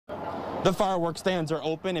The fireworks stands are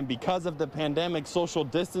open, and because of the pandemic, social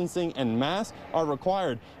distancing and masks are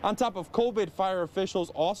required. On top of COVID, fire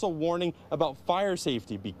officials also warning about fire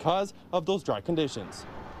safety because of those dry conditions.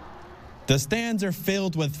 The stands are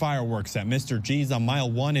filled with fireworks at Mr. G's on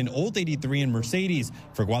Mile 1 in Old 83 and Mercedes.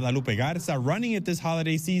 For Guadalupe Garza, running it this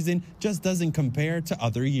holiday season just doesn't compare to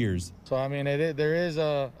other years. So, I mean, there is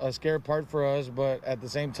a scare part for us, but at the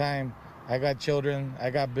same time, I got children,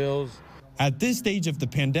 I got bills. At this stage of the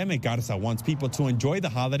pandemic, Garza wants people to enjoy the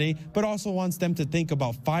holiday, but also wants them to think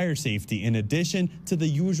about fire safety in addition to the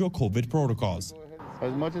usual COVID protocols.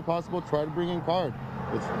 As much as possible, try to bring in card.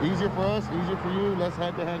 It's easier for us, easier for you, less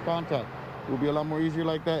hand-to-hand contact. It will be a lot more easier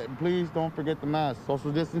like that. And please don't forget the mask.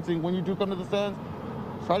 Social distancing, when you do come to the stands,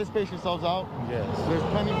 try to space yourselves out. Yes. There's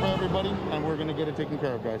plenty for everybody, and we're going to get it taken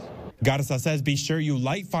care of, guys. Garza says be sure you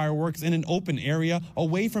light fireworks in an open area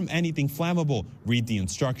away from anything flammable. Read the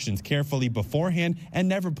instructions carefully beforehand and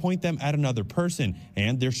never point them at another person.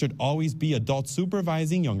 And there should always be adults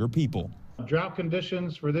supervising younger people. Drought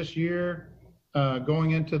conditions for this year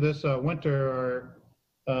going into this winter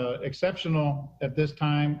are exceptional at this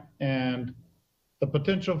time, and the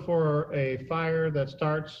potential for a fire that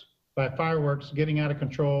starts by fireworks getting out of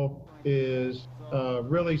control is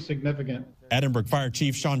really significant. Edinburg Fire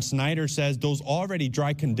Chief Sean Snyder says those already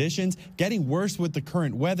dry conditions getting worse with the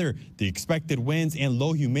current weather, the expected winds and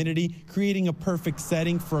low humidity creating a perfect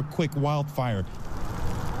setting for a quick wildfire.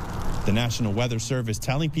 The National Weather Service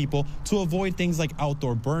telling people to avoid things like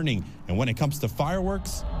outdoor burning. And when it comes to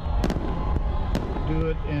fireworks, do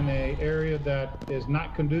it in an area that is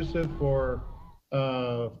not conducive for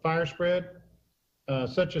fire spread,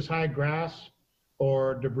 such as high grass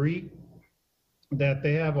or debris, that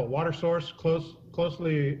they have a water source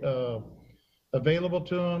closely available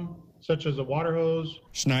to them, such as a water hose.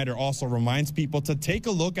 Schneider also reminds people to take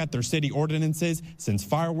a look at their city ordinances since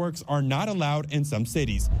fireworks are not allowed in some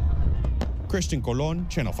cities. Christian Colon,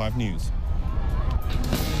 Channel 5 News.